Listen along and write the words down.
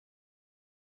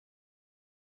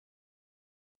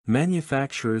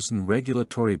Manufacturers and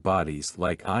regulatory bodies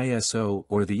like ISO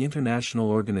or the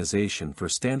International Organization for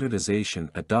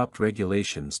Standardization adopt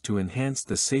regulations to enhance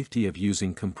the safety of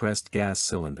using compressed gas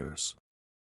cylinders.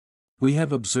 We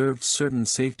have observed certain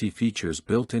safety features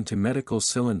built into medical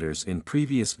cylinders in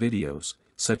previous videos,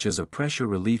 such as a pressure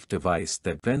relief device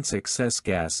that vents excess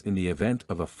gas in the event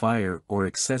of a fire or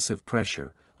excessive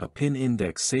pressure, a pin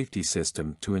index safety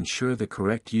system to ensure the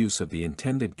correct use of the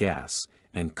intended gas,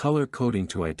 and color coding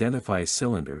to identify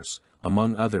cylinders,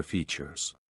 among other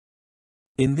features.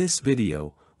 In this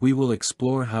video, we will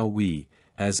explore how we,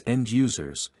 as end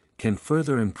users, can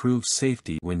further improve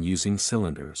safety when using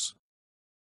cylinders.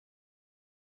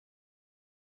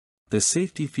 The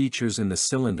safety features in the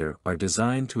cylinder are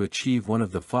designed to achieve one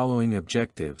of the following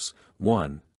objectives: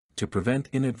 1. To prevent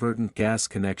inadvertent gas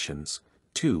connections,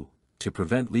 2. To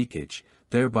prevent leakage,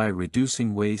 thereby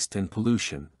reducing waste and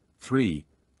pollution, 3.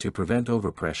 To prevent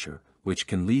overpressure, which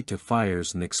can lead to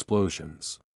fires and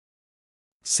explosions.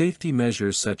 Safety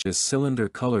measures such as cylinder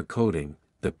color coding,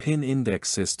 the pin index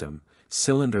system,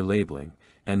 cylinder labeling,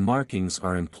 and markings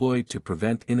are employed to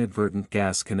prevent inadvertent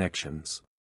gas connections.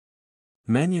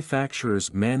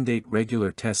 Manufacturers mandate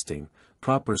regular testing,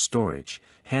 proper storage,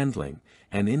 handling,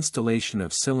 and installation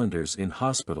of cylinders in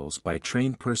hospitals by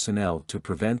trained personnel to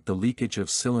prevent the leakage of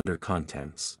cylinder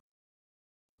contents.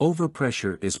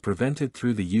 Overpressure is prevented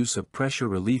through the use of pressure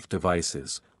relief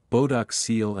devices, Bodoc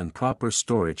seal, and proper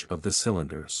storage of the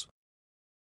cylinders.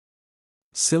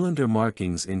 Cylinder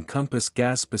markings encompass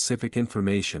gas-specific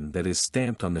information that is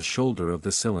stamped on the shoulder of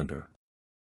the cylinder.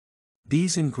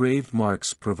 These engraved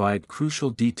marks provide crucial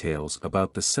details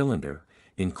about the cylinder,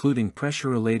 including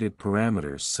pressure-related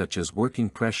parameters such as working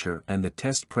pressure and the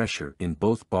test pressure in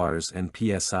both bars and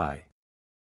psi.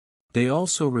 They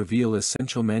also reveal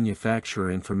essential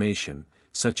manufacturer information,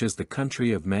 such as the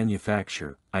country of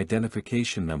manufacture,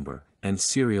 identification number, and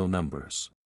serial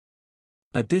numbers.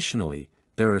 Additionally,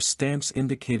 there are stamps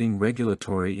indicating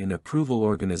regulatory and approval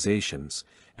organizations,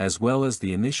 as well as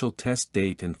the initial test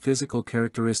date and physical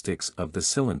characteristics of the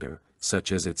cylinder, such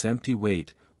as its empty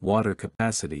weight, water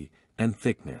capacity, and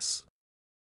thickness.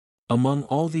 Among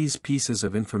all these pieces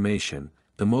of information,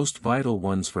 the most vital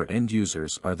ones for end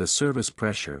users are the service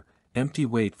pressure, empty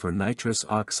weight for nitrous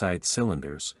oxide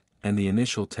cylinders, and the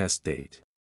initial test date.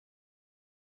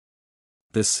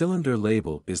 The cylinder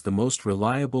label is the most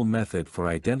reliable method for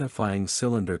identifying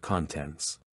cylinder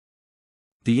contents.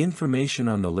 The information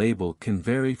on the label can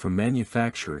vary from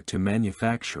manufacturer to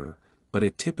manufacturer, but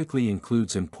it typically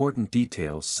includes important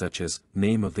details such as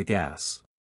name of the gas,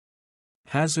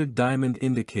 hazard diamond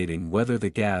indicating whether the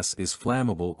gas is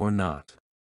flammable or not,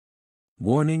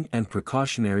 warning and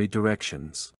precautionary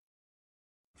directions,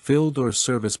 filled or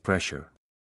service pressure,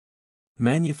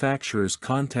 manufacturer's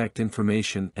contact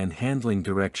information and handling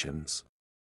directions.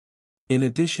 In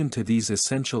addition to these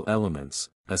essential elements,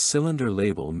 a cylinder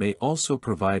label may also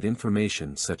provide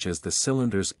information such as the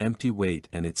cylinder's empty weight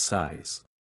and its size.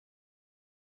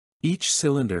 Each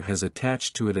cylinder has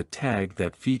attached to it a tag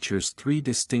that features 3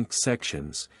 distinct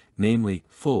sections, namely,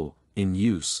 full, in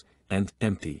use, and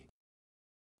empty.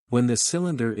 When the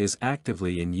cylinder is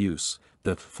actively in use,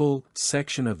 the full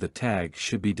section of the tag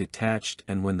should be detached,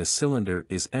 and when the cylinder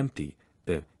is empty,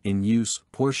 the in use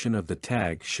portion of the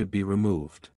tag should be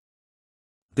removed.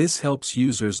 This helps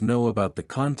users know about the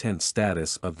content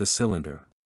status of the cylinder.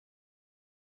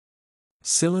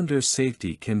 Cylinder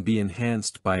safety can be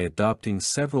enhanced by adopting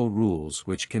several rules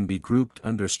which can be grouped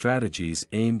under strategies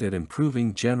aimed at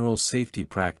improving general safety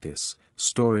practice,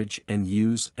 storage and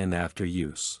use and after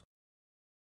use.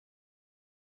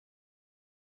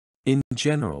 In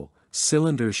general,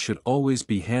 cylinders should always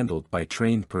be handled by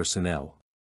trained personnel.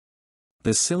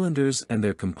 The cylinders and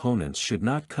their components should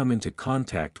not come into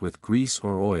contact with grease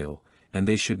or oil, and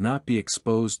they should not be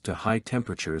exposed to high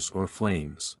temperatures or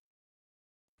flames.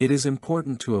 It is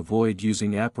important to avoid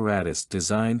using apparatus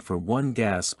designed for one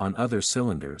gas on other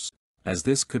cylinders, as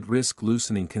this could risk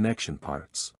loosening connection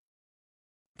parts.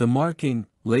 The marking,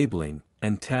 labeling,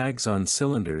 and tags on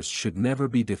cylinders should never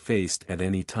be defaced at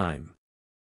any time.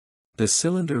 The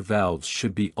cylinder valves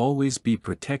should always be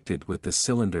protected with the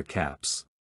cylinder caps.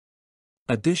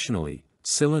 Additionally,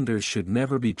 cylinders should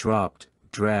never be dropped,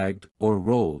 dragged, or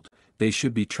rolled. They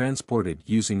should be transported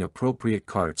using appropriate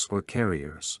carts or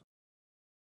carriers.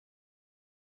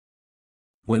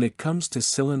 When it comes to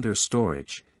cylinder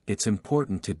storage, it's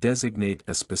important to designate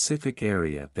a specific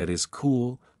area that is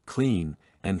cool, clean,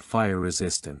 and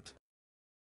fire-resistant.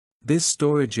 This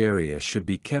storage area should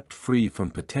be kept free from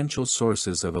potential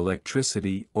sources of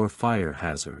electricity or fire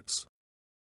hazards.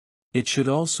 It should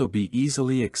also be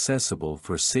easily accessible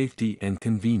for safety and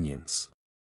convenience.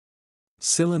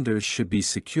 Cylinders should be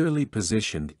securely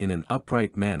positioned in an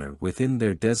upright manner within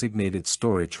their designated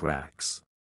storage racks.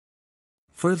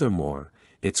 Furthermore,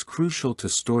 it's crucial to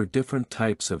store different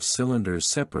types of cylinders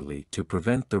separately to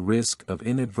prevent the risk of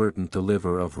inadvertent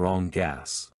delivery of wrong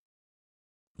gas.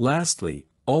 Lastly,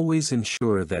 always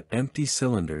ensure that empty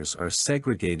cylinders are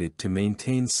segregated to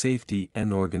maintain safety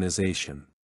and organization.